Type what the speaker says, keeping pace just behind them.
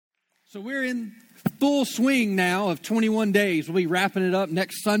So we're in full swing now of 21 days. We'll be wrapping it up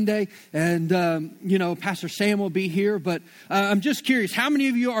next Sunday, and, Pastor Sam will be here. But I'm just curious, how many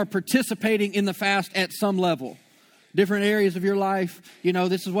of you are participating in the fast at some level? Different areas of your life.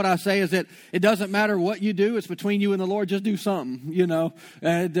 This is what I say is that it doesn't matter what you do. It's between you and the Lord. Just do something,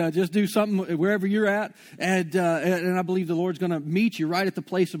 and just do something wherever you're at. And I believe the Lord's going to meet you right at the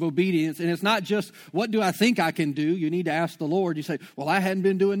place of obedience. And it's not just, what do I think I can do? You need to ask the Lord. You say, well, I hadn't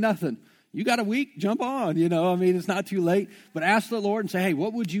been doing nothing. You got a week, jump on, it's not too late. But ask the Lord and say, hey,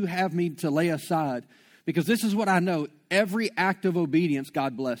 what would you have me to lay aside? Because this is what I know. Every act of obedience,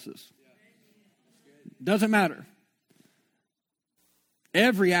 God blesses. Doesn't matter.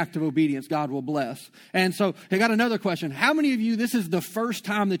 Every act of obedience, God will bless. And so I got another question. How many of you, this is the first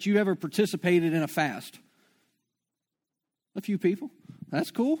time that you ever participated in a fast? A few people. That's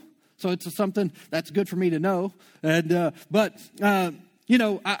cool. So it's something that's good for me to know. And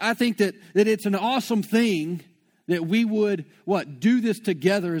I think that it's an awesome thing that we would, do this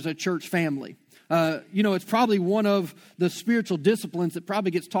together as a church family. It's probably one of the spiritual disciplines that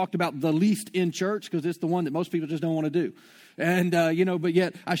probably gets talked about the least in church because it's the one that most people just don't want to do. And, but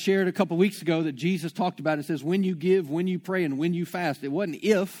yet I shared a couple weeks ago that Jesus talked about it. It says, when you give, when you pray, and when you fast. It wasn't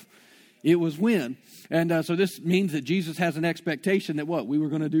if, it was when. And so this means that Jesus has an expectation that we were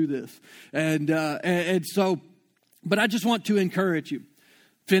going to do this. And so, but I just want to encourage you.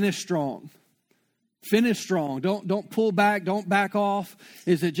 Finish strong. Finish strong. Don't pull back. Don't back off.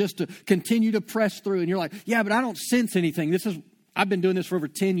 Is it just to continue to press through? And you're like, yeah, but I don't sense anything. I've been doing this for over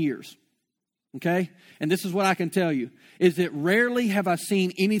 10 years. Okay? And this is what I can tell you, is that rarely have I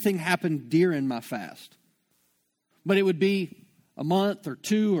seen anything happen during my fast. But it would be a month or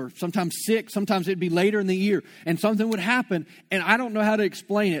two or sometimes 6. Sometimes it'd be later in the year. And something would happen, and I don't know how to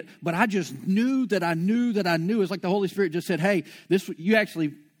explain it, but I just knew that I knew that I knew. It's like the Holy Spirit just said, hey, you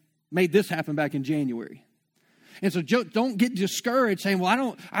actually made this happen back in January. And so don't get discouraged saying,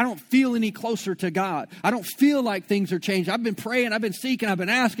 well, I don't feel any closer to God. I don't feel like things are changed. I've been praying, I've been seeking, I've been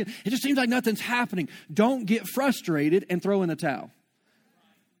asking. It just seems like nothing's happening. Don't get frustrated and throw in the towel.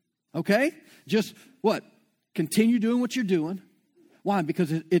 Okay? Just continue doing what you're doing. Why?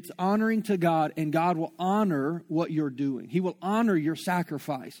 Because it's honoring to God, and God will honor what you're doing. He will honor your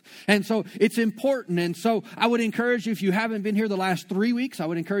sacrifice. And so it's important. And so I would encourage you, if you haven't been here the last 3 weeks, I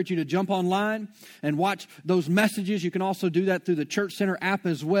would encourage you to jump online and watch those messages. You can also do that through the Church Center app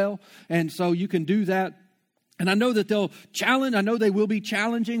as well. And so you can do that. And I know that I know they will be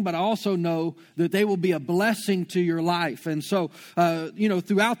challenging, but I also know that they will be a blessing to your life. And so,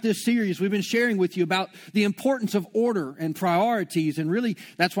 throughout this series, we've been sharing with you about the importance of order and priorities. And really,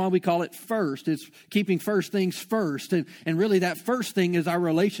 that's why we call it first. It's keeping first things first. And really, that first thing is our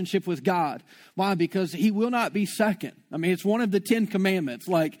relationship with God. Why? Because He will not be second. I mean, it's one of the 10 commandments.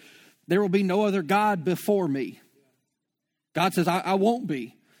 Like, there will be no other God before me. God says, I won't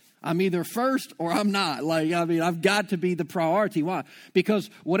be. I'm either first or I'm not. I've got to be the priority. Why? Because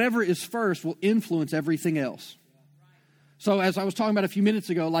whatever is first will influence everything else. So as I was talking about a few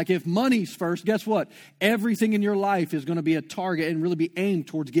minutes ago, if money's first, guess what? Everything in your life is going to be a target and really be aimed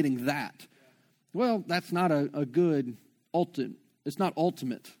towards getting that. Well, that's not a good ultimate. It's not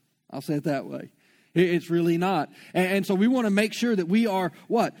ultimate. I'll say it that way. It's really not. And so we want to make sure that we are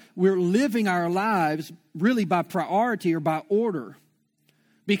We're living our lives really by priority or by order.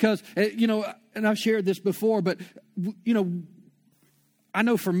 Because, and I've shared this before, but, I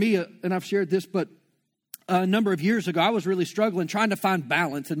know for me, and I've shared this, but a number of years ago, I was really struggling trying to find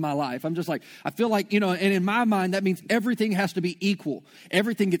balance in my life. I'm just I feel like, and in my mind, that means everything has to be equal.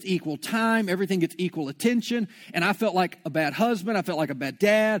 Everything gets equal time. Everything gets equal attention. And I felt like a bad husband. I felt like a bad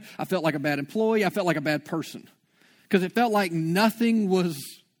dad. I felt like a bad employee. I felt like a bad person. Because it felt like nothing was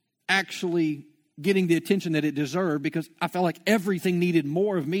actually getting the attention that it deserved, because I felt like everything needed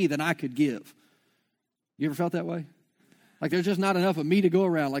more of me than I could give. You ever felt that way? Like there's just not enough of me to go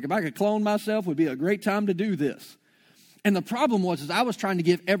around. Like if I could clone myself, would be a great time to do this. And the problem was I was trying to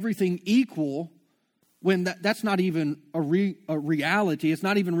give everything equal when that's not even a reality. It's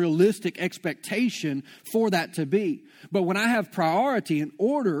not even realistic expectation for that to be. But when I have priority and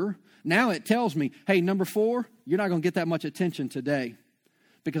order, now it tells me, hey, number 4, you're not going to get that much attention today,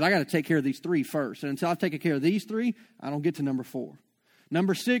 because I got to take care of these 3 first. And until I've taken care of these 3, I don't get to number 4.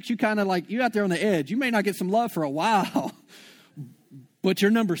 Number 6, you kind of you're out there on the edge. You may not get some love for a while, but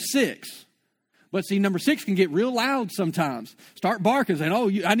you're number 6. But see, number 6 can get real loud sometimes. Start barking, saying,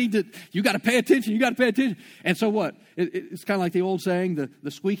 you got to pay attention. You got to pay attention. And so what? It's kind of like the old saying,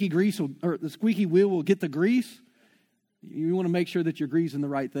 the squeaky wheel will get the grease. You want to make sure that you're greasing the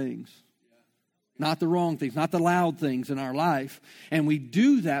right things. not the wrong things, not the loud things in our life. And we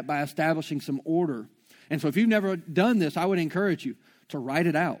do that by establishing some order. And so if you've never done this, I would encourage you to write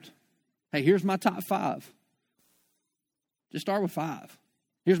it out. Hey, here's my top 5. Just start with 5.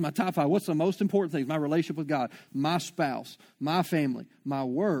 Here's my top 5. What's the most important things? My relationship with God, my spouse, my family, my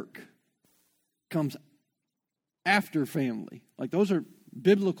work comes after family. Like those are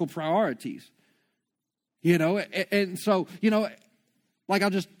biblical priorities. And so, like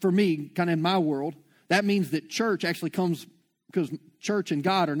for me, kind of in my world, that means that church actually comes because church and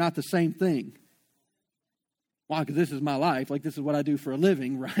God are not the same thing. Why? Because this is my life. Like this is what I do for a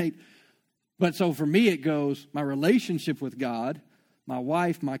living, right? But so for me, it goes my relationship with God, my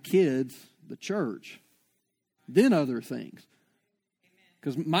wife, my kids, the church, then other things.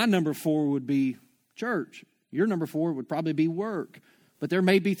 Because my number 4 would be church. Your number 4 would probably be work. But there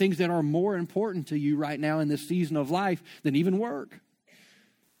may be things that are more important to you right now in this season of life than even work.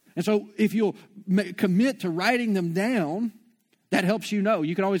 And so if you'll commit to writing them down, that helps you know.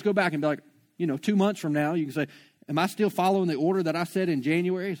 You can always go back and be like, 2 months from now, you can say, am I still following the order that I said in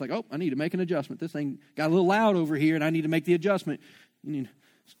January? It's like, I need to make an adjustment. This thing got a little loud over here, and I need to make the adjustment. You need to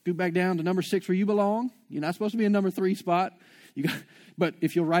scoot back down to number 6 where you belong. You're not supposed to be in number 3 spot. But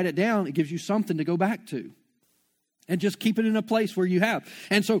if you'll write it down, it gives you something to go back to. And just keep it in a place where you have.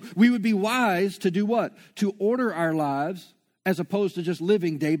 And so we would be wise to do what? To order our lives as opposed to just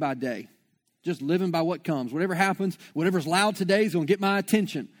living day by day. Just living by what comes. Whatever happens, whatever's loud today is going to get my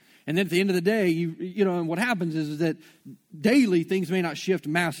attention. And then at the end of the day, and what happens is that daily things may not shift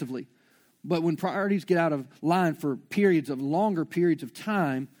massively. But when priorities get out of line for longer periods of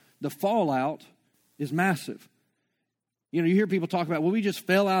time, the fallout is massive. You hear people talk about, we just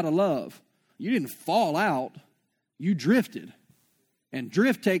fell out of love. You didn't fall out. You drifted. And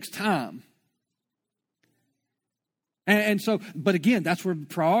drift takes time. And so, but again, that's where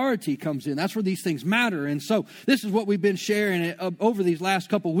priority comes in. That's where these things matter. And so this is what we've been sharing over these last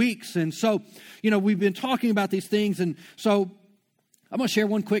couple weeks. And so, we've been talking about these things. And so I'm going to share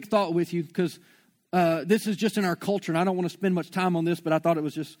one quick thought with you because this is just in our culture. And I don't want to spend much time on this, but I thought it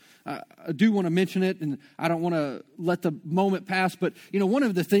was just, I do want to mention it. And I don't want to let the moment pass. But, one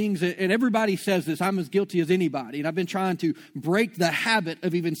of the things, and everybody says this, I'm as guilty as anybody. And I've been trying to break the habit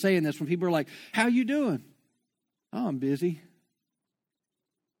of even saying this when people are like, how you doing? Oh, I'm busy.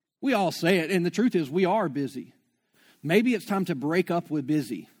 We all say it, and the truth is we are busy. Maybe it's time to break up with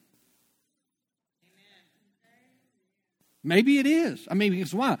busy. Maybe it is.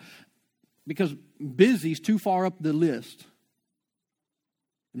 Because why? Because busy's too far up the list.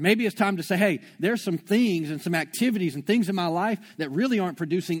 Maybe it's time to say, hey, there's some things and some activities and things in my life that really aren't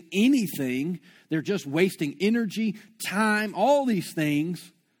producing anything. They're just wasting energy, time, all these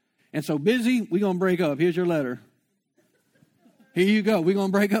things. And so busy, we're going to break up. Here's your letter. Here you go. We're going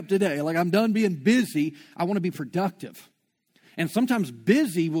to break up today. Like, I'm done being busy. I want to be productive. And sometimes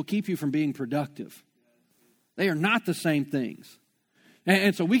busy will keep you from being productive. They are not the same things.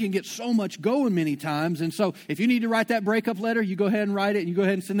 And so we can get so much going many times. And so if you need to write that breakup letter, you go ahead and write it. And you go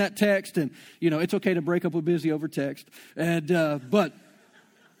ahead and send that text. And, it's okay to break up with busy over text. And, but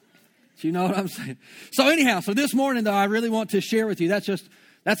you know what I'm saying? So anyhow, this morning, though, I really want to share with you.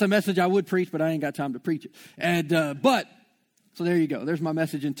 That's a message I would preach, but I ain't got time to preach it. And, so there you go. There's my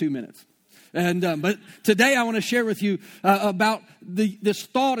message in 2 minutes. And but today I want to share with you about this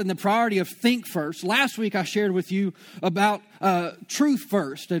thought and the priority of think first. Last week I shared with you about truth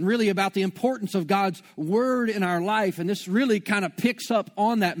first and really about the importance of God's word in our life. And this really kind of picks up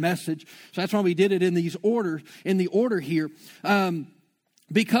on that message. So that's why we did it in the order here.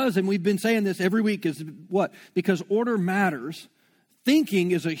 Because, and we've been saying this every week, is what? Because order matters.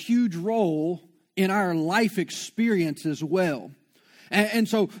 Thinking is a huge role in our life experience as well. And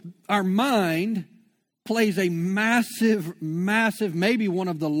so our mind plays a massive, maybe one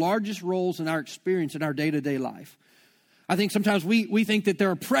of the largest roles in our experience in our day-to-day life. I think sometimes we think that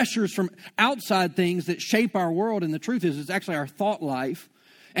there are pressures from outside things that shape our world, and the truth is it's actually our thought life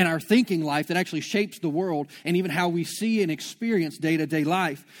and our thinking life that actually shapes the world and even how we see and experience day-to-day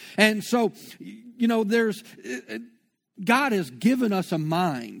life. And so, God has given us a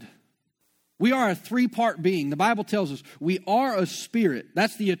mind. We are a 3-part being. The Bible tells us we are a spirit.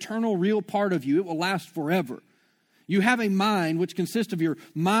 That's the eternal, real part of you. It will last forever. You have a mind which consists of your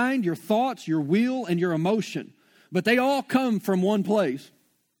mind, your thoughts, your will, and your emotion. But they all come from one place.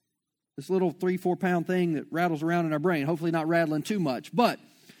 This little 3-4 pound thing that rattles around in our brain. Hopefully not rattling too much. But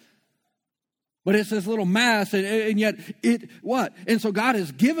it's this little mass, and yet what? And so God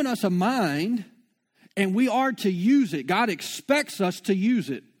has given us a mind, and we are to use it. God expects us to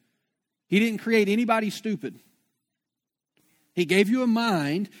use it. He didn't create anybody stupid. He gave you a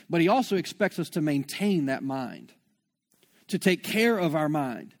mind, but he also expects us to maintain that mind, to take care of our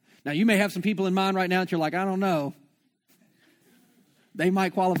mind. Now, you may have some people in mind right now that you're like, I don't know. They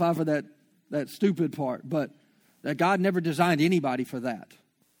might qualify for that stupid part, but that God never designed anybody for that.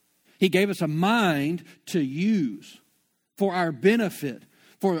 He gave us a mind to use for our benefit,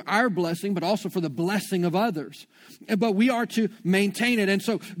 for our blessing, but also for the blessing of others. But we are to maintain it. And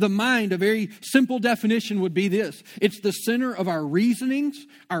so the mind, a very simple definition would be this. It's the center of our reasonings,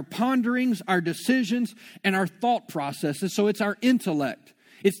 our ponderings, our decisions, and our thought processes. So it's our intellect.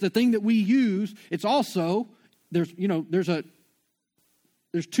 It's the thing that we use. It's also, there's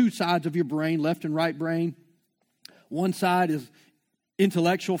two sides of your brain, left and right brain. One side is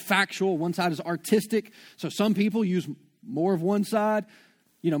intellectual, factual. One side is artistic. So some people use more of one side.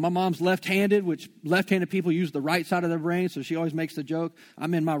 My mom's left-handed, which left-handed people use the right side of their brain. So she always makes the joke,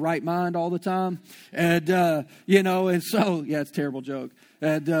 I'm in my right mind all the time. And, and so, yeah, it's a terrible joke.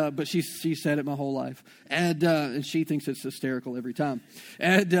 And, but she said it my whole life. And she thinks it's hysterical every time.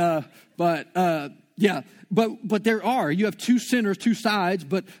 And, but you have two centers, two sides,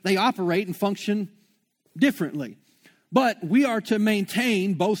 but they operate and function differently. But we are to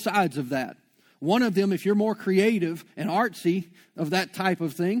maintain both sides of that. One of them, if you're more creative and artsy of that type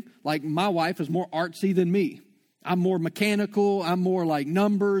of thing, like my wife is more artsy than me. I'm more mechanical. I'm more like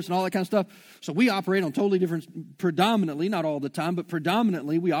numbers and all that kind of stuff. So we operate on totally different, predominantly, not all the time, but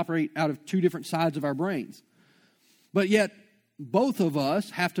predominantly we operate out of two different sides of our brains. But yet, both of us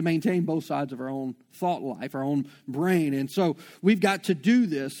have to maintain both sides of our own thought life, our own brain. And so we've got to do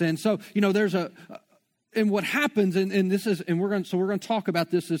this. And so, there's and what happens, and this is, and we're going to talk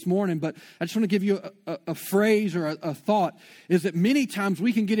about this morning, but I just want to give you a phrase or a thought, is that many times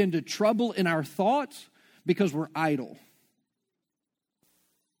we can get into trouble in our thoughts because we're idle.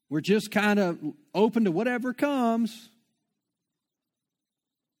 We're just kind of open to whatever comes.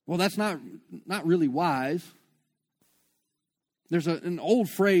 Well, that's not really wise. There's an old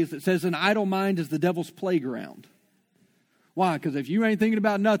phrase that says an idle mind is the devil's playground. Why? Because if you ain't thinking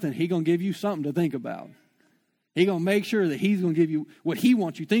about nothing, he's going to give you something to think about. He's going to make sure that he's going to give you what he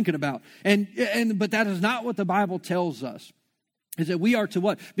wants you thinking about. But that is not what the Bible tells us. Is that we are to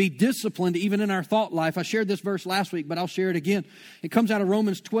what? Be disciplined even in our thought life. I shared this verse last week, but I'll share it again. It comes out of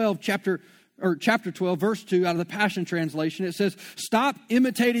Romans 12, chapter 12, verse 2, out of the Passion Translation. It says, stop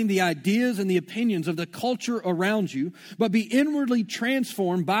imitating the ideas and the opinions of the culture around you, but be inwardly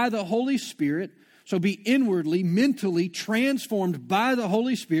transformed by the Holy Spirit. So be inwardly, mentally transformed by the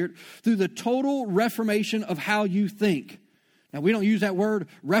Holy Spirit through the total reformation of how you think. Now, we don't use that word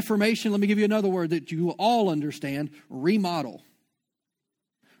reformation. Let me give you another word that you will all understand. Remodel.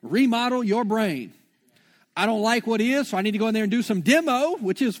 Remodel your brain. I don't like what is, so I need to go in there and do some demo,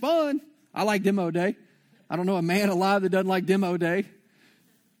 which is fun. I like demo day. I don't know a man alive that doesn't like demo day.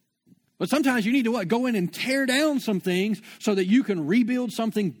 But sometimes you need to go in and tear down some things so that you can rebuild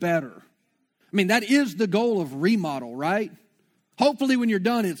something better. I mean, that is the goal of remodel, right? Hopefully when you're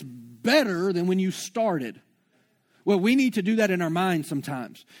done, it's better than when you started. Well, we need to do that in our minds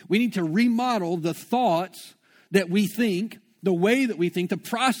sometimes. We need to remodel the thoughts that we think, the way that we think, the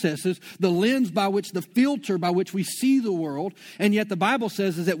processes, the lens by which, the filter by which we see the world. And yet the Bible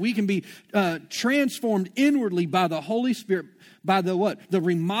says is that we can be transformed inwardly by the Holy Spirit, by the what? The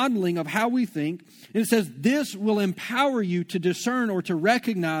remodeling of how we think. And it says this will empower you to discern or to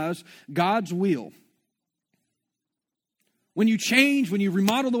recognize God's will. When you change, when you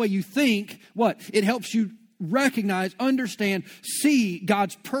remodel the way you think, what? It helps you recognize, understand, see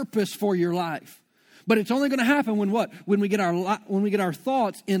God's purpose for your life. But it's only going to happen when what? When we get our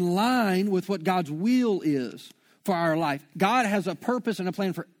thoughts in line with what God's will is for our life. God has a purpose and a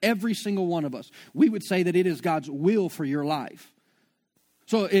plan for every single one of us. We would say that it is God's will for your life.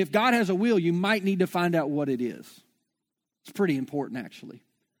 So if God has a will, you might need to find out what it is. It's pretty important, actually.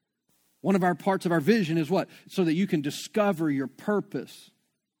 One of our parts of our vision is what? So that you can discover your purpose.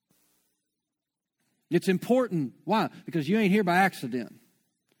 It's important. Why? Because you ain't here by accident.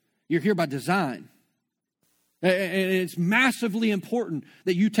 You're here by design. And it's massively important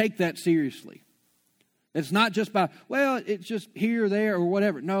that you take that seriously. It's not just by, it's just here or there or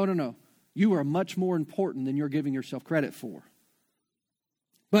whatever. No. You are much more important than you're giving yourself credit for.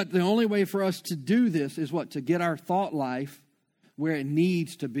 But the only way for us to do this is what? To get our thought life where it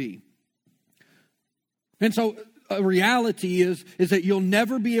needs to be. And so a reality is that you'll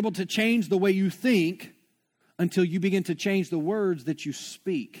never be able to change the way you think until you begin to change the words that you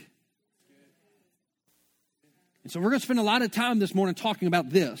speak. And so we're going to spend a lot of time this morning talking about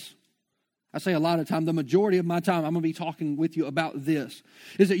this. I say a lot of time, the majority of my time, I'm going to be talking with you about this.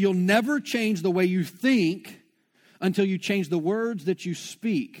 Is that you'll never change the way you think until you change the words that you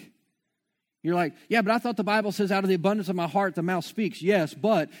speak. You're like, yeah, but I thought the Bible says out of the abundance of my heart, the mouth speaks. Yes,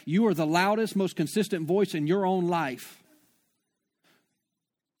 but you are the loudest, most consistent voice in your own life.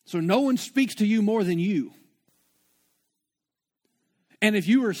 So no one speaks to you more than you. And if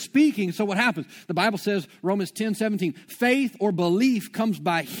you are speaking, so what happens? The Bible says, Romans 10:17, faith or belief comes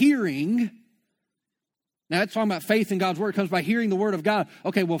by hearing. Now, that's talking about faith in God's word. It comes by hearing the word of God.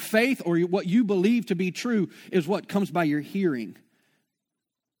 Okay, well, faith or what you believe to be true is what comes by your hearing.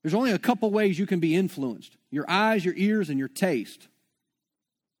 There's only a couple ways you can be influenced. Your eyes, your ears, and your taste.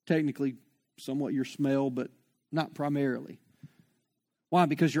 Technically, somewhat your smell, but not primarily. Why?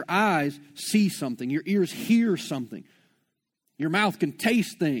 Because your eyes see something. Your ears hear something. Your mouth can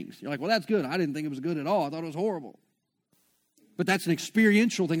taste things. You're like, well, that's good. I didn't think it was good at all. I thought it was horrible. But that's an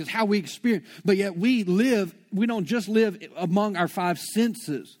experiential thing. It's how we experience. But yet we don't just live among our five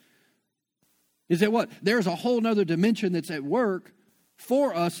senses. Is that what? There's a whole other dimension that's at work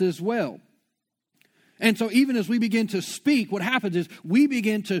for us as well. And so even as we begin to speak, what happens is we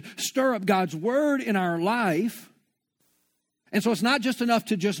begin to stir up God's word in our life. And so it's not just enough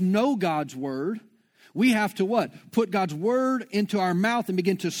to just know God's word. We have to what? Put God's word into our mouth and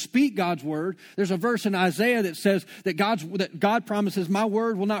begin to speak God's word. There's a verse in Isaiah that says that God promises, my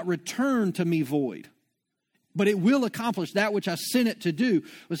word will not return to me void, but it will accomplish that which I sent it to do.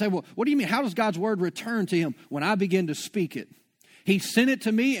 We say, well, what do you mean? How does God's word return to him? When I begin to speak it. He sent it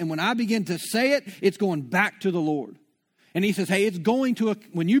to me, and when I begin to say it, it's going back to the Lord. And he says, hey,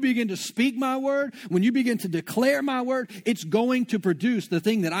 when you begin to speak my word, when you begin to declare my word, it's going to produce the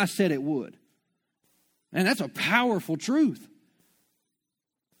thing that I said it would. And that's a powerful truth.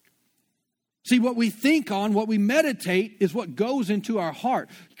 See, what we think on, what we meditate is what goes into our heart.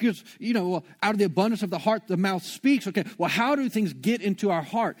 Because, out of the abundance of the heart, the mouth speaks. Okay, well, how do things get into our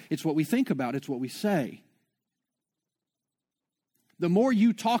heart? It's what we think about. It's what we say. The more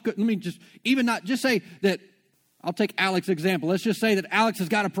you talk, just say that, I'll take Alex's example. Let's just say that Alex has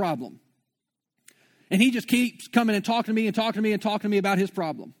got a problem. And he just keeps coming and talking to me and talking to me and talking to me about his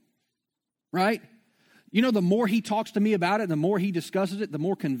problem. Right? The more he talks to me about it, the more he discusses it, the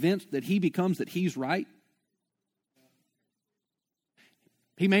more convinced that he becomes that he's right.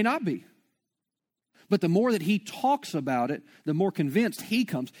 He may not be. But the more that he talks about it, the more convinced he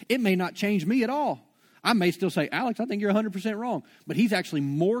comes. It may not change me at all. I may still say, Alex, I think you're 100% wrong. But he's actually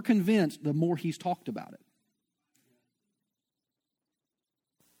more convinced the more he's talked about it.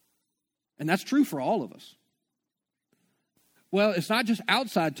 And that's true for all of us. Well, it's not just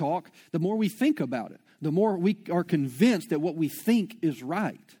outside talk. The more we think about it, the more we are convinced that what we think is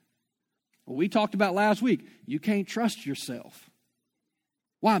right. Well, we talked about last week, you can't trust yourself.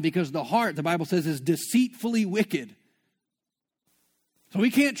 Why? Because the heart, the Bible says, is deceitfully wicked. So we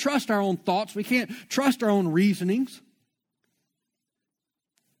can't trust our own thoughts. We can't trust our own reasonings.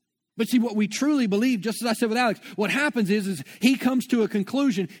 But see, what we truly believe, just as I said with Alex, what happens is he comes to a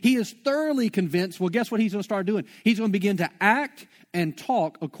conclusion. He is thoroughly convinced. Well, guess what he's going to start doing? He's going to begin to act and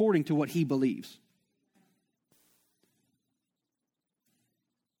talk according to what he believes.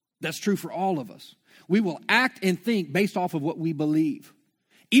 That's true for all of us. We will act and think based off of what we believe,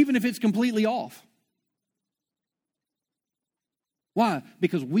 even if it's completely off. Why?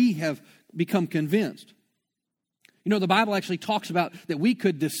 Because we have become convinced. The Bible actually talks about that we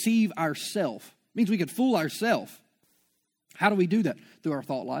could deceive ourselves. It means we could fool ourselves. How do we do that? Through our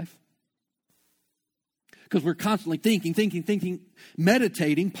thought life. Because we're constantly thinking,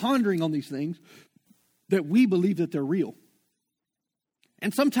 meditating, pondering on these things that we believe that they're real.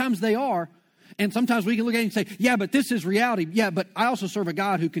 And sometimes they are. And sometimes we can look at it and say, yeah, but this is reality. Yeah, but I also serve a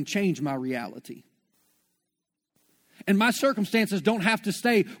God who can change my reality. And my circumstances don't have to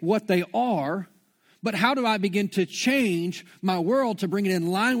stay what they are, but how do I begin to change my world to bring it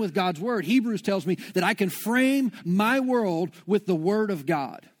in line with God's word? Hebrews tells me that I can frame my world with the word of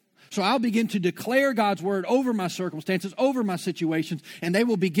God. So I'll begin to declare God's word over my circumstances, over my situations, and they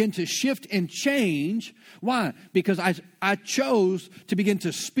will begin to shift and change. Why? Because I chose to begin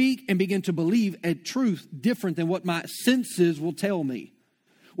to speak and begin to believe a truth different than what my senses will tell me.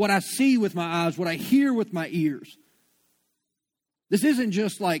 What I see with my eyes, what I hear with my ears. This isn't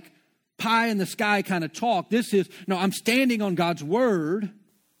just like pie in the sky kind of talk. I'm standing on God's word,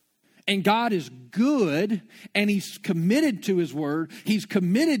 and God is good, and he's committed to his word. He's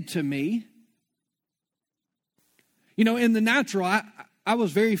committed to me. In the natural, I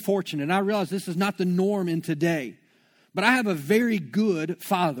was very fortunate, and I realize this is not the norm in today, but I have a very good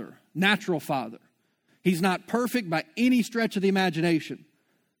father, natural father. He's not perfect by any stretch of the imagination.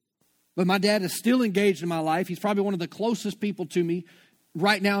 But my dad is still engaged in my life. He's probably one of the closest people to me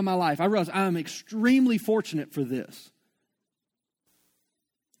right now in my life, I realize I am extremely fortunate for this.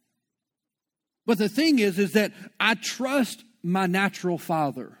 But the thing is that I trust my natural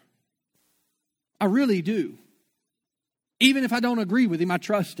father. I really do. Even if I don't agree with him, I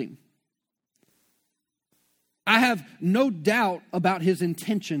trust him. I have no doubt about his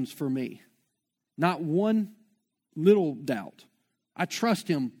intentions for me. Not one little doubt. I trust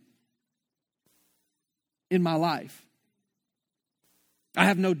him in my life. I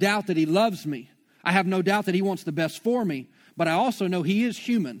have no doubt that he loves me. I have no doubt that he wants the best for me. But I also know he is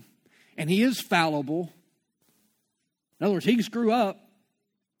human and he is fallible. In other words, he can screw up.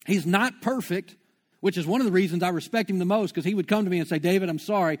 He's not perfect, which is one of the reasons I respect him the most, because he would come to me and say, David, I'm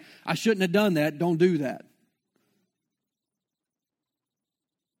sorry. I shouldn't have done that. Don't do that.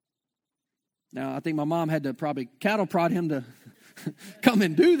 Now, I think my mom had to probably cattle prod him to come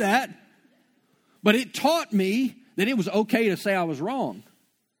and do that. But it taught me that it was okay to say I was wrong.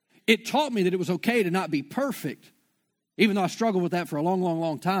 It taught me that it was okay to not be perfect, even though I struggled with that for a long, long,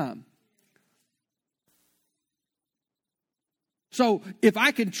 long time. So if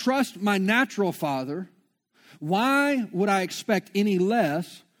I can trust my natural father, why would I expect any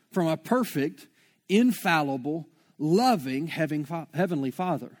less from a perfect, infallible, loving, heavenly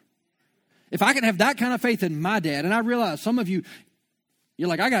father? If I can have that kind of faith in my dad, and I realize some of you, you're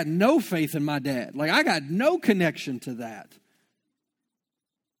like, I got no faith in my dad. Like, I got no connection to that.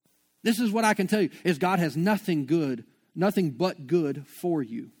 This is what I can tell you, is God has nothing but good for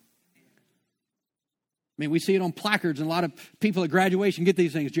you. I mean, we see it on placards, and a lot of people at graduation get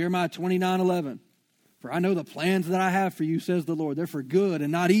these things. Jeremiah 29:11. For I know the plans that I have for you, says the Lord. They're for good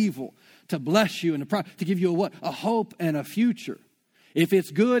and not evil, to bless you and to give you a what? A hope and a future. If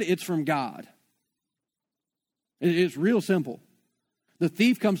it's good, it's from God. It's real simple. The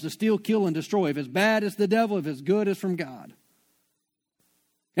thief comes to steal, kill, and destroy. If it's bad, it's the devil. If it's good, it's from God.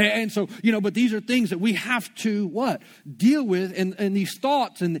 And so, but these are things that we have to what? Deal with, and these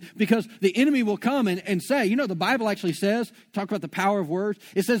thoughts, and because the enemy will come and say, the Bible actually says, talk about the power of words.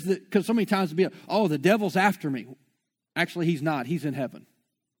 It says that, because so many times it'll be, the devil's after me. Actually, he's not. He's in heaven.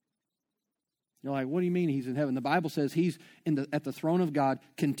 You're like, what do you mean he's in heaven? The Bible says he's at the throne of God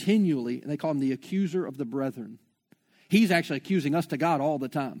continually, and they call him the accuser of the brethren. He's actually accusing us to God all the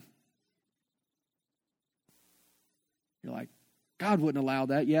time. You're like, God wouldn't allow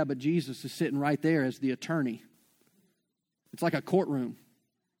that. Yeah, but Jesus is sitting right there as the attorney. It's like a courtroom.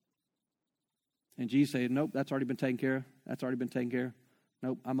 And Jesus said, nope, that's already been taken care of. That's already been taken care of.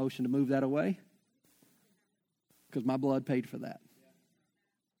 Nope, I motion to move that away because my blood paid for that.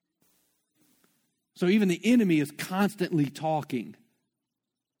 So even the enemy is constantly talking.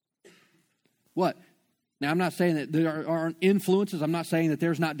 What? Now, I'm not saying that there aren't influences. I'm not saying that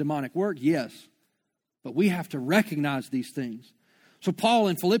there's not demonic work. Yes. But we have to recognize these things. So Paul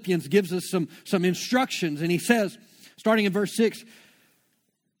in Philippians gives us some instructions. And he says, starting in verse 6,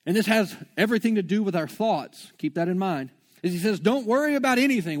 and this has everything to do with our thoughts. Keep that in mind. As he says, don't worry about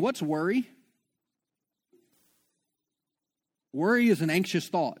anything. What's worry? Worry is an anxious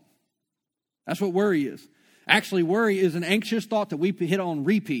thought. That's what worry is. Actually, worry is an anxious thought that we hit on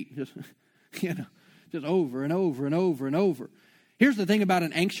repeat. Just over and over and over and over. Here's the thing about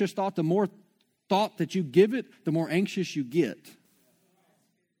an anxious thought. The more thought that you give it, the more anxious you get.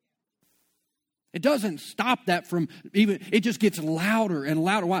 It doesn't stop that from it just gets louder and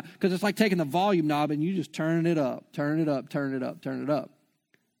louder. Why? Because it's like taking the volume knob and you just turn it up, turn it up, turn it up, turn it up.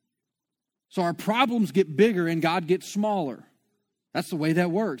 So our problems get bigger and God gets smaller. That's the way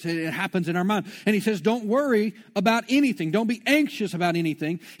that works. It happens in our mind. And he says, don't worry about anything. Don't be anxious about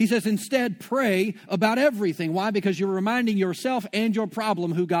anything. He says, instead, pray about everything. Why? Because you're reminding yourself and your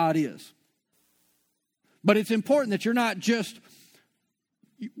problem who God is. But it's important that you're not just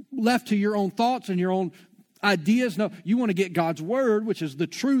left to your own thoughts and your own ideas. No, you want to get God's word, which is the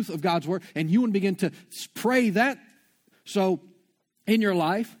truth of God's word, and you want to begin to pray that. So in your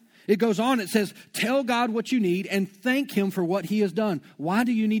life, it goes on, it says, tell God what you need and thank him for what he has done. Why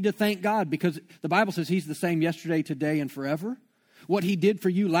do you need to thank God? Because the Bible says he's the same yesterday, today, and forever. What he did for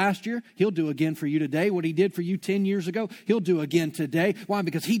you last year, he'll do again for you today. What he did for you 10 years ago, he'll do again today. Why?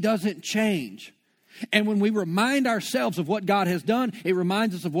 Because he doesn't change. And when we remind ourselves of what God has done, it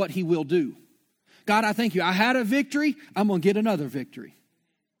reminds us of what he will do. God, I thank you. I had a victory. I'm going to get another victory.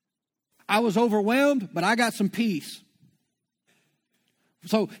 I was overwhelmed, but I got some peace.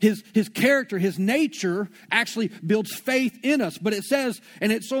 So his character, his nature actually builds faith in us. But it says,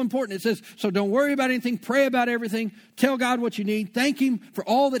 and it's so important, it says, so don't worry about anything, pray about everything, tell God what you need, thank him for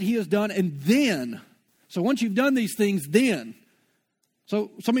all that he has done, and then, so once you've done these things, then.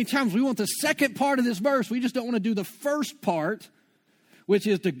 So many times we want the second part of this verse, we just don't want to do the first part. which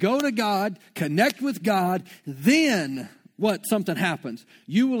is to go to God, connect with God, then what? Something happens.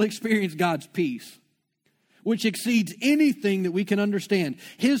 You will experience God's peace, which exceeds anything that we can understand.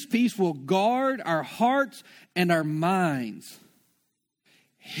 His peace will guard our hearts and our minds.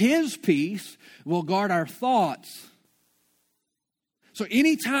 His peace will guard our thoughts. So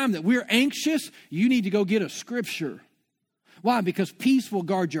anytime that we're anxious, you need to go get a scripture. Why? Because peace will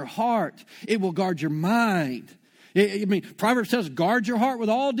guard your heart. It will guard your mind. Proverbs says, guard your heart with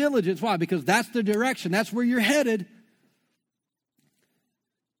all diligence. Why? Because that's the direction. That's where you're headed. It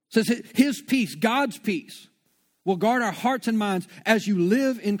says His peace, God's peace, will guard our hearts and minds as you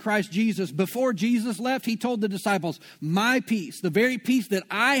live in Christ Jesus. Before Jesus left, He told the disciples, my peace, the very peace that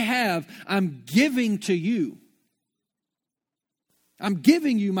I have, I'm giving to you. I'm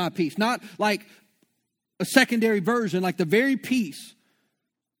giving you my peace, not like a secondary version, like the very peace.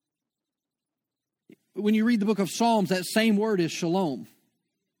 When you read the book of Psalms, that same word is shalom.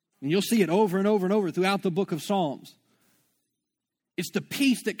 And you'll see it over and over and over throughout the book of Psalms. It's the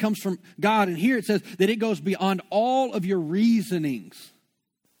peace that comes from God. And here it says that it goes beyond all of your reasonings.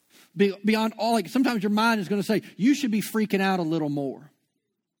 Beyond all, like sometimes your mind is going to say, you should be freaking out a little more.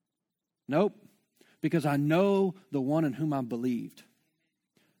 Nope. Because I know the one in whom I believed.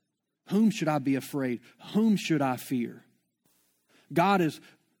 Whom should I be afraid? Whom should I fear? God is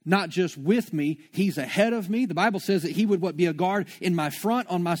not just with me, He's ahead of me. The Bible says that He would be a guard in my front,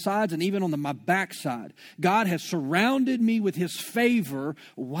 on my sides, and even on my backside. God has surrounded me with His favor.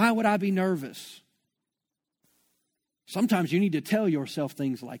 Why would I be nervous? Sometimes you need to tell yourself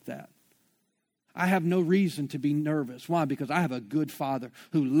things like that. I have no reason to be nervous. Why? Because I have a good Father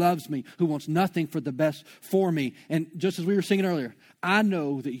who loves me, who wants nothing for the best for me. And just as we were singing earlier, I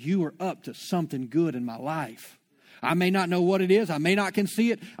know that you are up to something good in my life. I may not know what it is. I may not can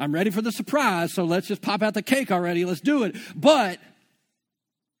see it. I'm ready for the surprise, so let's just pop out the cake already. Let's do it. But,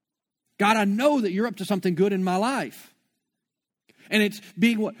 God, I know that you're up to something good in my life. And it's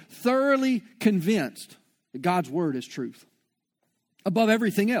being what? Thoroughly convinced that God's word is truth above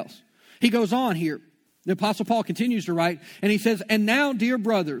everything else. He goes on here. The Apostle Paul continues to write, and he says, and now, dear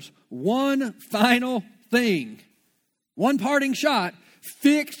brothers, one final thing, one parting shot,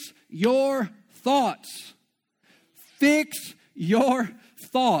 fix your thoughts. Fix your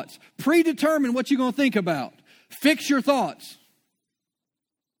thoughts. Predetermine what you're going to think about. Fix your thoughts.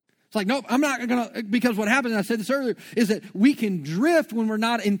 It's like, nope, I'm not going to, because what happens, and I said this earlier, is that we can drift when we're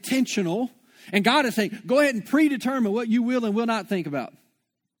not intentional. And God is saying, go ahead and predetermine what you will and will not think about.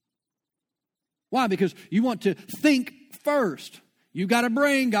 Why? Because you want to think first. You got a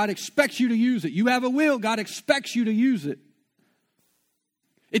brain, God expects you to use it. You have a will, God expects you to use it.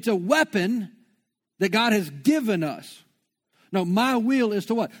 It's a weapon that God has given us. No, my will is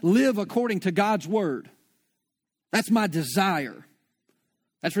to what? Live according to God's word. That's my desire.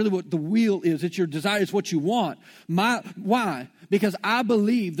 That's really what the will is. It's your desire. It's what you want. Why? Because I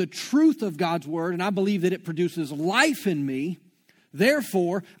believe the truth of God's word, and I believe that it produces life in me.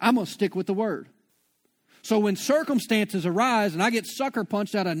 Therefore, I'm going to stick with the word. So when circumstances arise and I get sucker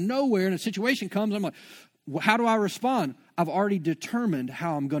punched out of nowhere and a situation comes, I'm like, how do I respond? I've already determined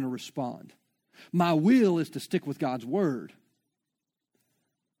how I'm going to respond. My will is to stick with God's word.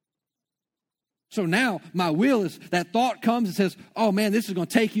 So now my will is, that thought comes and says, oh man, this is going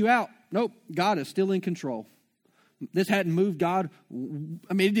to take you out. Nope, God is still in control. This hadn't moved God.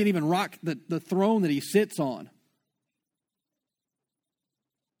 I mean, it didn't even rock the throne that He sits on.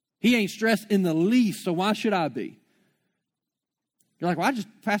 He ain't stressed in the least, so why should I be? You're like, well,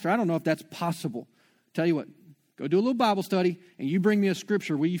 Pastor, I don't know if that's possible. Tell you what, go do a little Bible study, and you bring me a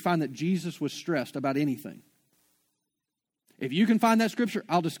scripture where you find that Jesus was stressed about anything. If you can find that scripture,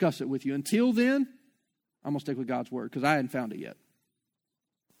 I'll discuss it with you. Until then, I'm going to stick with God's word, because I hadn't found it yet.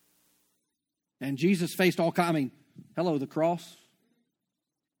 And Jesus faced all kinds, hello, the cross.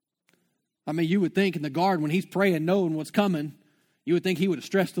 I mean, you would think in the garden when He's praying, knowing what's coming, you would think He would have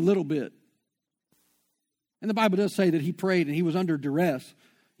stressed a little bit. And the Bible does say that He prayed and He was under duress.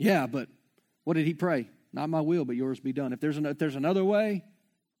 Yeah, but what did He pray? Not my will, but yours be done. If there's another way,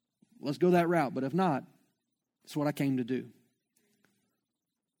 let's go that route. But if not, it's what I came to do.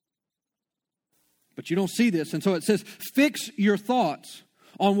 But you don't see this. And so it says, fix your thoughts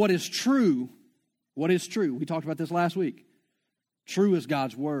on what is true. What is true? We talked about this last week. True is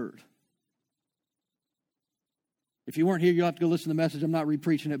God's word. If you weren't here, you'll have to go listen to the message. I'm not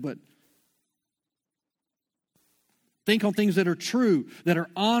re-preaching it, but think on things that are true, that are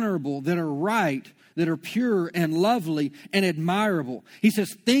honorable, that are right, that are pure and lovely and admirable. He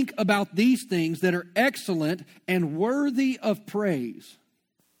says, think about these things that are excellent and worthy of praise.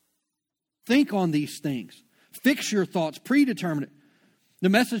 Think on these things. Fix your thoughts. Predetermine it. The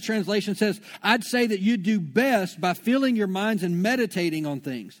Message translation says, I'd say that you do best by filling your minds and meditating on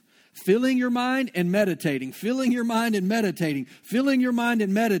things. Filling your mind and meditating. Filling your mind and meditating. Filling your mind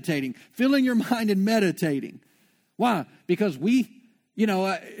and meditating. Filling your mind and meditating. Why? Because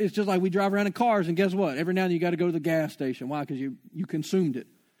it's just like we drive around in cars, and guess what? Every now and then you got to go to the gas station. Why? Because you consumed it.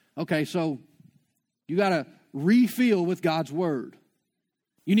 Okay, so you got to refill with God's Word.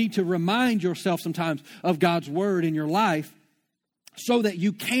 You need to remind yourself sometimes of God's Word in your life so that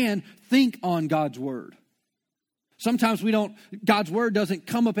you can think on God's Word. Sometimes God's Word doesn't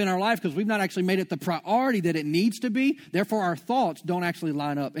come up in our life because we've not actually made it the priority that it needs to be. Therefore, our thoughts don't actually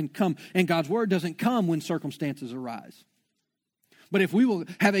line up and come. And God's Word doesn't come when circumstances arise. But if we will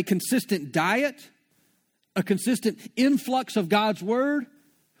have a consistent diet, a consistent influx of God's Word,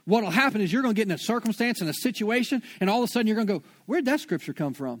 what will happen is you're going to get in a circumstance, in a situation, and all of a sudden you're going to go, where'd that scripture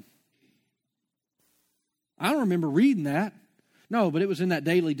come from? I don't remember reading that. No, but it was in that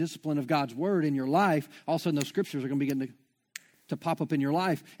daily discipline of God's Word in your life. All of a sudden those scriptures are going to begin to pop up in your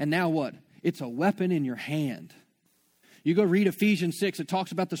life. And now what? It's a weapon in your hand. You go read Ephesians 6. It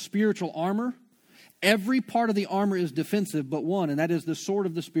talks about the spiritual armor. Every part of the armor is defensive but one, and that is the sword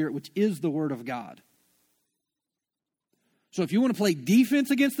of the Spirit, which is the Word of God. So if you want to play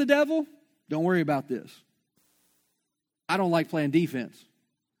defense against the devil, don't worry about this. I don't like playing defense.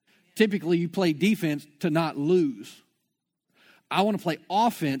 Typically, you play defense to not lose. I want to play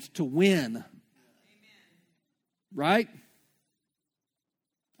offense to win. Right?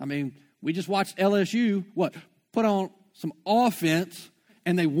 I mean, we just watched LSU, put on some offense,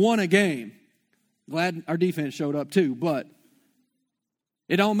 and they won a game. Glad our defense showed up too, but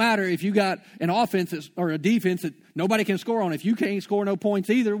it don't matter if you got an offense or a defense that nobody can score on. If you can't score no points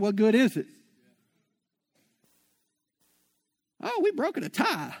either, what good is it? Oh, we broke a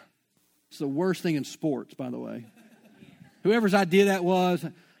tie. It's the worst thing in sports, by the way. Whoever's idea that was,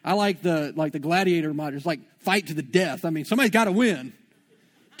 I like the gladiator model. It's like fight to the death. I mean, somebody's got to win.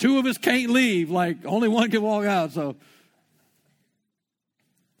 Two of us can't leave. Only one can walk out. So,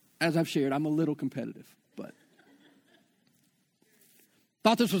 as I've shared, I'm a little competitive, but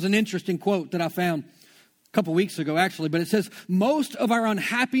thought this was an interesting quote that I found a couple weeks ago, actually. But it says, most of our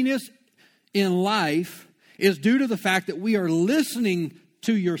unhappiness in life is due to the fact that we are listening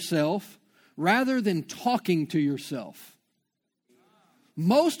to yourself rather than talking to yourself.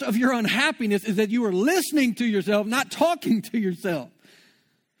 Most of your unhappiness is that you are listening to yourself, not talking to yourself.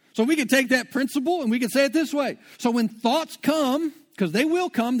 So we can take that principle and we can say it this way. So when thoughts come, because they will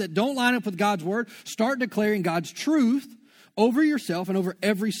come, that don't line up with God's Word, start declaring God's truth over yourself and over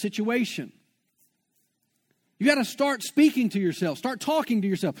every situation. You got to start speaking to yourself. Start talking to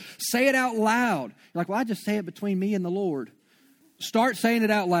yourself. Say it out loud. You're like, well, I just say it between me and the Lord. Start saying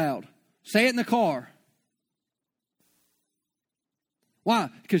it out loud. Say it in the car. Why?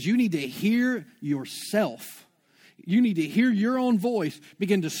 Because you need to hear yourself. You need to hear your own voice.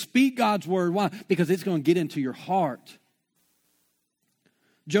 Begin to speak God's Word. Why? Because it's going to get into your heart.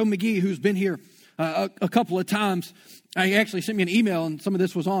 Joe McGee, who's been here a couple of times, he actually sent me an email, and some of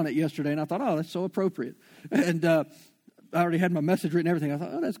this was on it yesterday, and I thought, oh, that's so appropriate. And I already had my message written and everything. I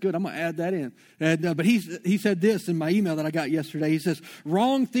thought, oh, that's good. I'm going to add that in. And but he said this in my email that I got yesterday. He says,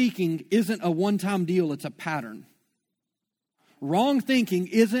 wrong thinking isn't a one-time deal. It's a pattern. Wrong thinking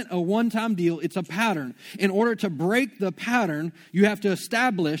isn't a one-time deal. It's a pattern. In order to break the pattern, you have to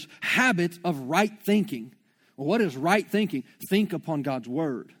establish habits of right thinking. Well, what is right thinking? Think upon God's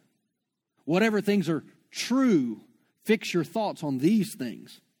Word. Whatever things are true, fix your thoughts on these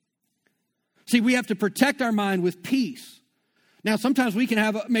things. See, we have to protect our mind with peace. Now, sometimes we can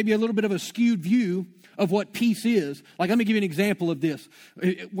have maybe a little bit of a skewed view of what peace is. Let me give you an example of this.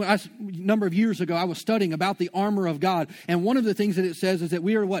 A number of years ago, I was studying about the armor of God. And one of the things that it says is that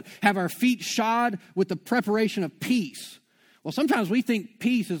we are have our feet shod with the preparation of peace. Well, sometimes we think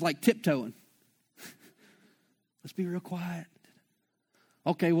peace is like tiptoeing. Let's be real quiet.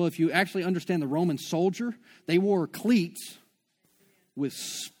 Okay, well, if you actually understand the Roman soldier, they wore cleats with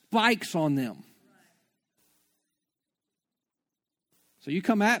spikes on them. So you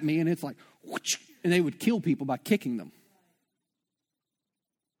come at me and it's like, whoosh, and they would kill people by kicking them.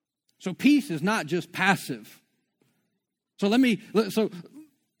 So peace is not just passive. So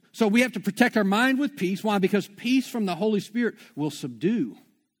we have to protect our mind with peace. Why? Because peace from the Holy Spirit will subdue.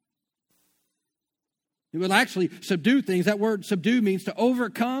 It will actually subdue things. That word subdue means to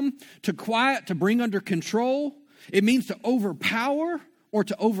overcome, to quiet, to bring under control. It means to overpower or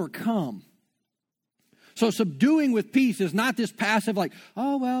to overcome. So subduing with peace is not this passive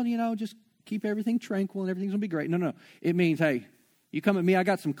just keep everything tranquil and everything's going to be great. No. It means, hey, you come at me, I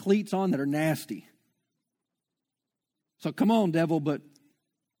got some cleats on that are nasty. So come on, devil, but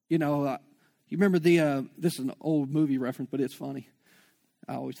You remember this is an old movie reference, but it's funny.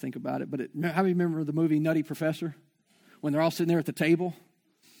 I always think about it. But how do you remember the movie Nutty Professor? When they're all sitting there at the table,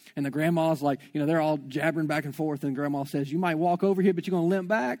 and the grandma's like, they're all jabbering back and forth, and grandma says, you might walk over here, but you're going to limp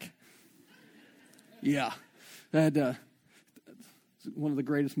back? Yeah. That, one of the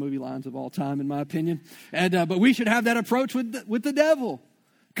greatest movie lines of all time, in my opinion. But we should have that approach with the devil.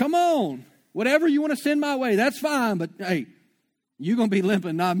 Come on. Whatever you want to send my way, that's fine. But, hey, you're going to be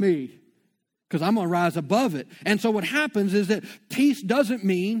limping, not me. Because I'm going to rise above it. And so what happens is that peace doesn't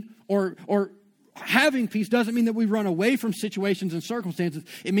mean, or having peace doesn't mean that we run away from situations and circumstances.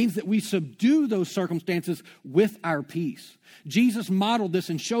 It means that we subdue those circumstances with our peace. Jesus modeled this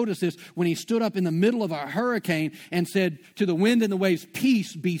and showed us this when he stood up in the middle of a hurricane and said to the wind and the waves,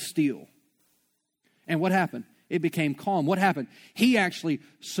 peace, be still. And what happened? It became calm. What happened? He actually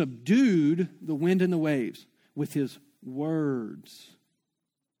subdued the wind and the waves with his words.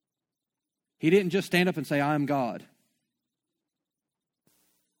 He didn't just stand up and say, I am God.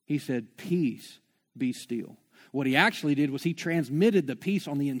 He said, peace, be still. What he actually did was he transmitted the peace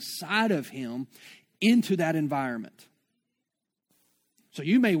on the inside of him into that environment. So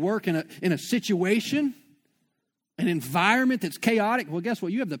you may work in a situation, an environment that's chaotic. Well, guess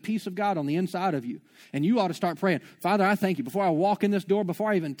what? You have the peace of God on the inside of you. And you ought to start praying, Father, I thank you. Before I walk in this door, before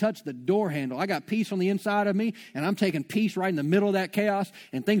I even touch the door handle, I got peace on the inside of me, and I'm taking peace right in the middle of that chaos,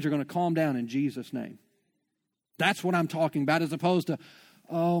 and things are going to calm down in Jesus' name. That's what I'm talking about, as opposed to,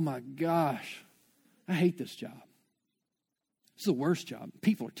 oh my gosh, I hate this job. It's the worst job.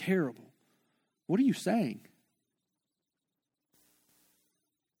 People are terrible. What are you saying?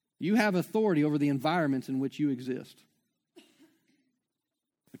 You have authority over the environments in which you exist.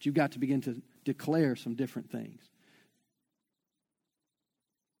 But you've got to begin to declare some different things.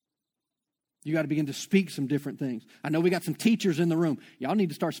 You got to begin to speak some different things. I know we got some teachers in the room. Y'all need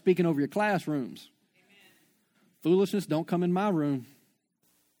to start speaking over your classrooms. Amen. Foolishness, don't come in my room.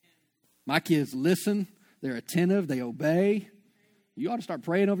 My kids listen. They're attentive. They obey. You ought to start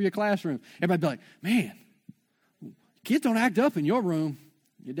praying over your classroom. Everybody be like, man, kids don't act up in your room.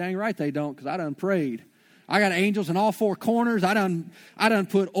 You're dang right they don't, because I done prayed. I got angels in all four corners. I done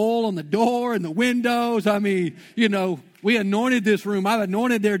put oil on the door and the windows. I mean, we anointed this room. I've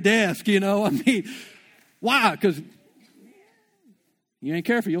anointed their desk, Why? Because you ain't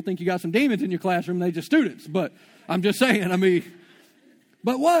careful. You'll think you got some demons in your classroom. They're just students. But I'm just saying,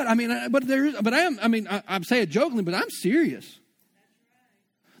 but what? I'm saying it jokingly, but I'm serious.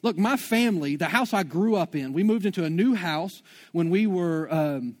 Look, my family, the house I grew up in, we moved into a new house when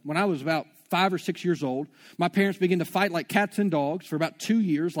when I was about 5 or 6 years old. My parents began to fight like cats and dogs for about 2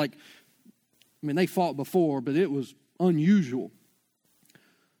 years. They fought before, but it was unusual.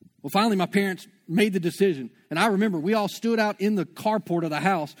 Well, finally, my parents made the decision. And I remember we all stood out in the carport of the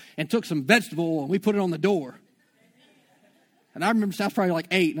house and took some vegetable oil and we put it on the door. And I remember I was probably like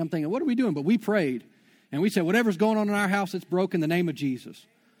 8, and I'm thinking, what are we doing? But we prayed. And we said, whatever's going on in our house, it's broken in the name of Jesus.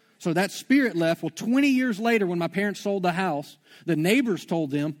 So that spirit left. Well, 20 years later, when my parents sold the house, the neighbors told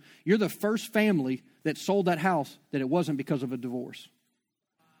them, you're the first family that sold that house that it wasn't because of a divorce.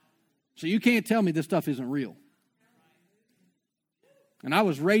 So you can't tell me this stuff isn't real. And I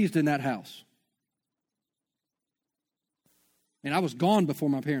was raised in that house. And I was gone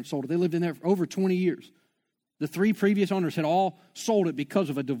before my parents sold it. They lived in there for over 20 years. The 3 previous owners had all sold it because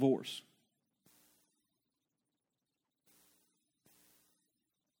of a divorce.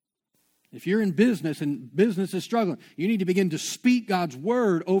 If you're in business and business is struggling, you need to begin to speak God's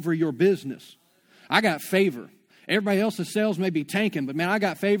word over your business. I got favor. Everybody else's sales may be tanking, but man, I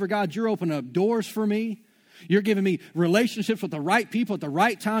got favor. God, you're opening up doors for me. You're giving me relationships with the right people at the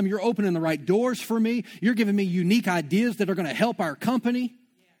right time. You're opening the right doors for me. You're giving me unique ideas that are going to help our company.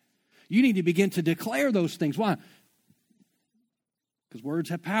 You need to begin to declare those things. Why? Because words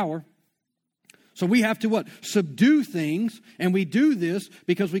have power. So we have to what? Subdue things, and we do this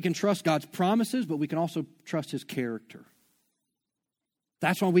because we can trust God's promises, but we can also trust His character.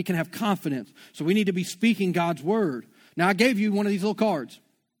 That's why we can have confidence. So we need to be speaking God's word. Now, I gave you one of these little cards.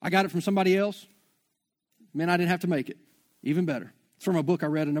 I got it from somebody else. Man, I didn't have to make it. Even better. It's from a book I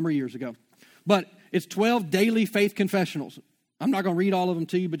read a number of years ago. But it's 12 daily faith confessionals. I'm not going to read all of them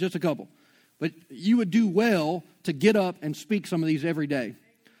to you, but just a couple. But you would do well to get up and speak some of these every day.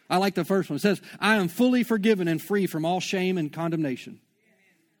 I like the first one. It says, I am fully forgiven and free from all shame and condemnation.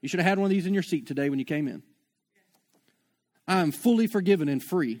 You should have had one of these in your seat today when you came in. I am fully forgiven and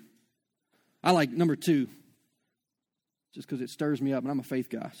free. I like number 2, just because it stirs me up, and I'm a faith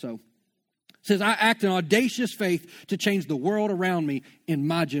guy. So it says, I act in audacious faith to change the world around me in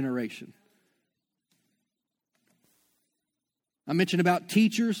my generation. I mentioned about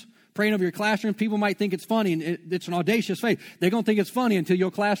teachers praying over your classroom. People might think it's funny, and it's an audacious faith. They're going to think it's funny until your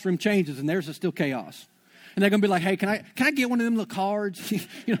classroom changes and theirs is still chaos. And they're going to be like, hey, can I get one of them little cards?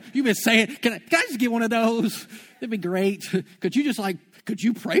 You've been saying, can I just get one of those? It'd be great. Could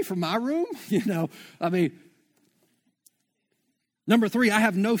you pray for my room? Number 3, I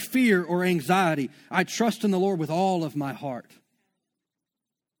have no fear or anxiety. I trust in the Lord with all of my heart.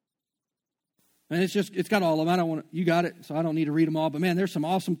 And it's got all of them. You got it, so I don't need to read them all. But man, there's some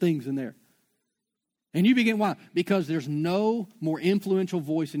awesome things in there. And you begin, why? Because there's no more influential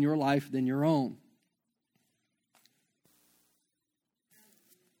voice in your life than your own.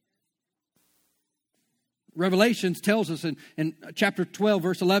 Revelations tells us in chapter 12,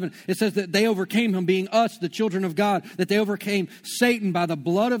 verse 11, it says that they overcame him, being us, the children of God, that they overcame Satan by the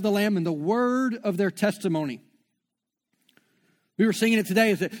blood of the Lamb and the word of their testimony. We were singing it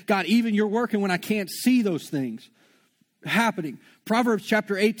today, is that, God, even you're working when I can't see those things happening. Proverbs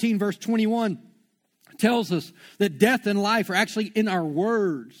chapter 18, verse 21 tells us that death and life are actually in our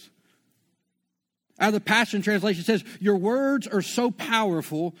words. Out of the Passion Translation, it says, your words are so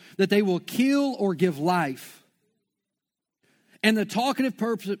powerful that they will kill or give life. And the talkative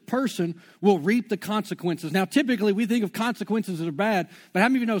person will reap the consequences. Now, typically, we think of consequences that are bad, but how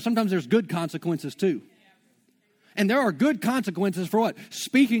many of you know sometimes there's good consequences too? And there are good consequences for what?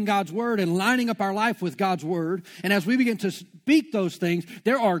 Speaking God's word and lining up our life with God's word. And as we begin to speak those things,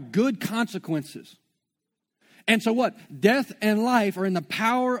 there are good consequences. And so what? Death and life are in the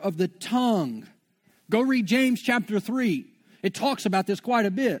power of the tongue. Go read James chapter 3. It talks about this quite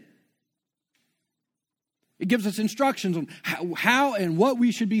a bit. It gives us instructions on how and what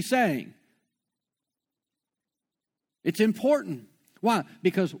we should be saying. It's important. Why?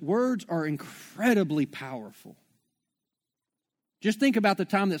 Because words are incredibly powerful. Just think about the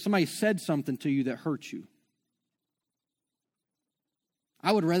time that somebody said something to you that hurt you.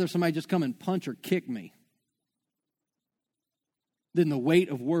 I would rather somebody just come and punch or kick me than the weight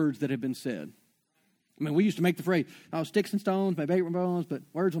of words that have been said. I mean, we used to make the phrase, sticks and stones may break bones, but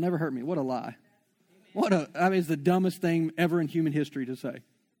words will never hurt me. What a lie. It's the dumbest thing ever in human history to say.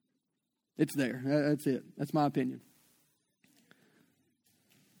 It's there. That's it. That's my opinion.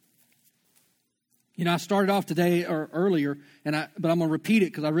 I started off today or earlier, but I'm going to repeat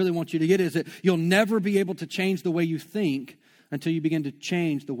it because I really want you to get it, is that you'll never be able to change the way you think until you begin to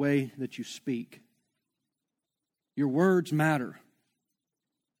change the way that you speak. Your words matter.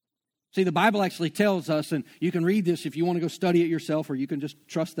 See, the Bible actually tells us, and you can read this if you want to go study it yourself, or you can just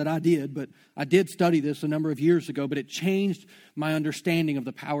trust that I did, but I did study this a number of years ago, but it changed my understanding of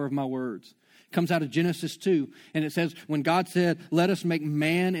the power of my words. It comes out of Genesis 2, and it says, when God said, let us make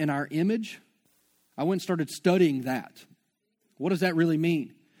man in our image, I went and started studying that. What does that really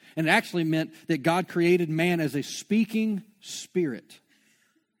mean? And it actually meant that God created man as a speaking spirit,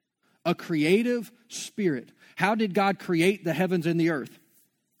 a creative spirit. How did God create the heavens and the earth?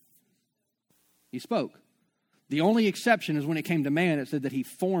 He spoke. The only exception is when it came to man, it said that he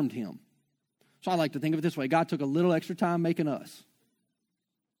formed him. So I like to think of it this way. God took a little extra time making us.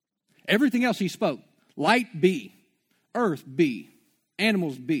 Everything else he spoke. Light be. Earth be.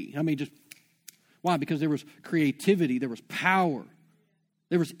 Animals be. Why? Because there was creativity. There was power.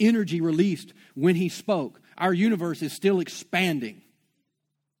 There was energy released when he spoke. Our universe is still expanding.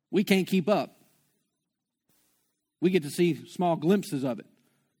 We can't keep up. We get to see small glimpses of it.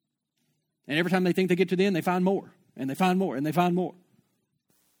 And every time they think they get to the end, they find more. And they find more. And they find more.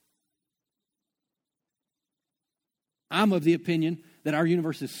 I'm of the opinion that our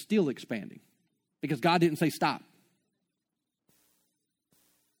universe is still expanding. Because God didn't say stop.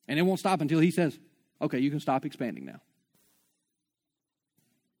 And it won't stop until he says, okay, you can stop expanding now.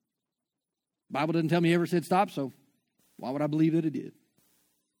 The Bible doesn't tell me he ever said stop, so why would I believe that it did?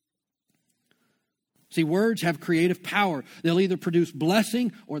 See, words have creative power. They'll either produce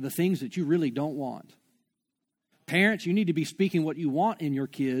blessing or the things that you really don't want. Parents, you need to be speaking what you want in your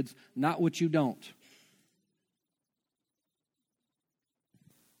kids, not what you don't.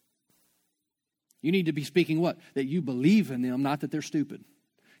 You need to be speaking what? That you believe in them, not that they're stupid.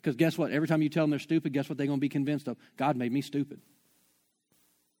 Because guess what? Every time you tell them they're stupid, guess what they're going to be convinced of? God made me stupid.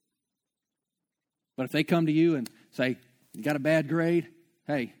 But if they come to you and say, you got a bad grade?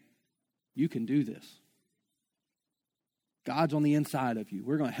 Hey, you can do this. God's on the inside of you.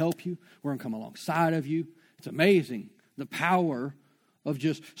 We're going to help you. We're going to come alongside of you. It's amazing, the power of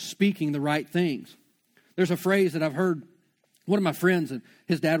just speaking the right things. There's a phrase that I've heard one of my friends, and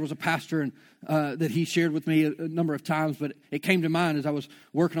his dad was a pastor, and that he shared with me a number of times, but it came to mind as I was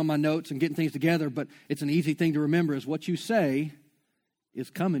working on my notes and getting things together, but it's an easy thing to remember is what you say is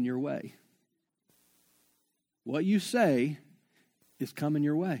coming your way. What you say is coming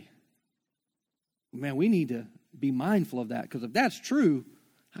your way. Man, we need to be mindful of that, because if that's true,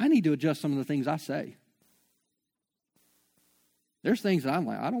 I need to adjust some of the things I say. There's things that I'm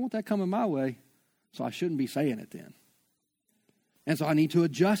like, I don't want that coming my way, so I shouldn't be saying it then. And so I need to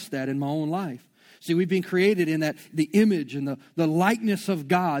adjust that in my own life. See, we've been created in that the image and the likeness of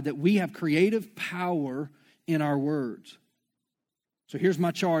God, that we have creative power in our words. So here's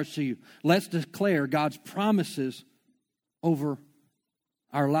my charge to you. Let's declare God's promises over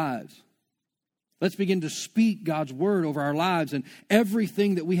our lives. Let's begin to speak God's word over our lives and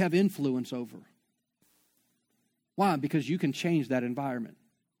everything that we have influence over. Why? Because you can change that environment.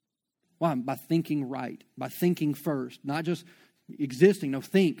 Why? By thinking right, by thinking first, not just existing. No,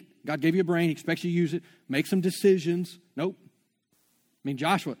 think. God gave you a brain, He expects you to use it. Make some decisions. Nope. I mean,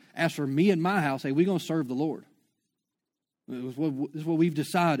 Joshua asked for me and my house, hey, we're going to serve the Lord. This is what we've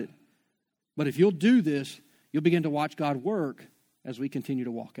decided. But if you'll do this, you'll begin to watch God work as we continue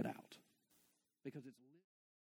to walk it out. Because it's